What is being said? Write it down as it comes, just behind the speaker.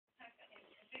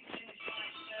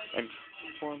And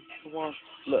one,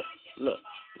 look, look,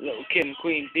 Lil Kim,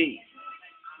 Queen B.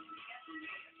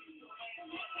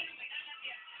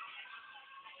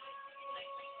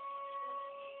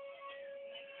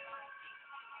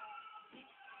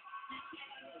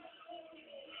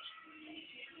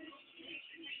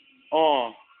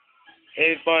 Oh,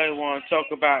 everybody wanna talk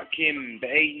about Kim, but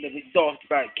ain't never thought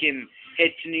about Kim.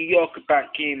 Head to New York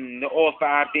about Kim, the author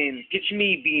I've been. Picture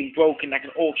me being broken like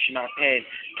an auction I paid.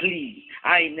 Please,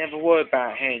 I ain't never worried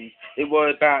about hens. They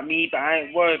worry about me, but I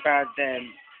ain't worried about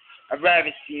them. I'd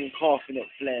rather see 'em coughing up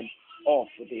phlegm, off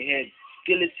with their heads.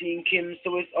 Guillotine Kim,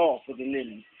 so it's off with the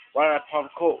limbs. While I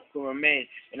pop coke for my man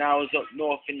when I was up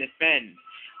north in the fen.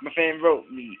 My friend wrote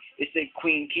me, it said,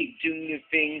 Queen, keep doing your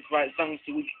things, write songs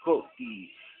so we can cook these.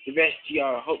 The rest of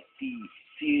y'all hope these,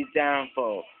 see his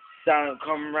downfall. Silent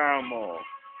come round more.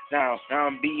 Now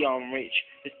I'm beyond rich.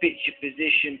 This bitch your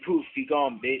position, proof you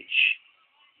gone, bitch.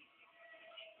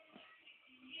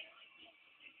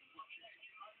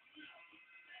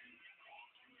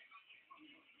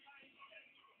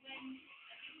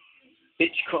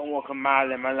 Bitch couldn't walk a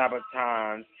mile in my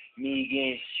Louboutins. Me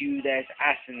against you, that's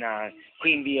asinine.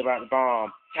 Queen bee about the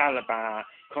bomb, Taliban.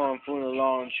 Coming through the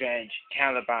long trench,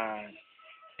 Caliban.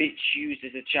 Bitch used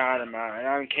as a child of mine.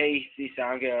 I'm Casey,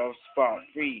 sound girl, spot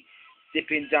free.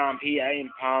 Sipping down PA in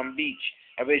Palm Beach.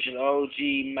 Original OG,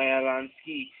 male on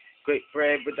ski. Great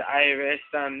bread with the IRS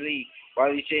Stan Lee.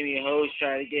 While you Jamie hoes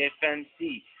try to get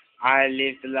fancy. I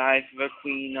live the life of a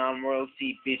queen on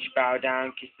royalty. Bitch, bow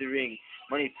down, kiss the ring.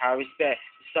 Money, power, respect.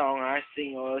 The song I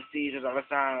sing, all the seasons of a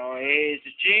song. Oh, here's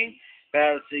the ching.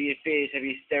 Bell to your face, have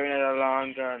you staring at a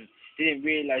long gun? Didn't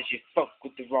realize you fucked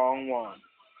with the wrong one.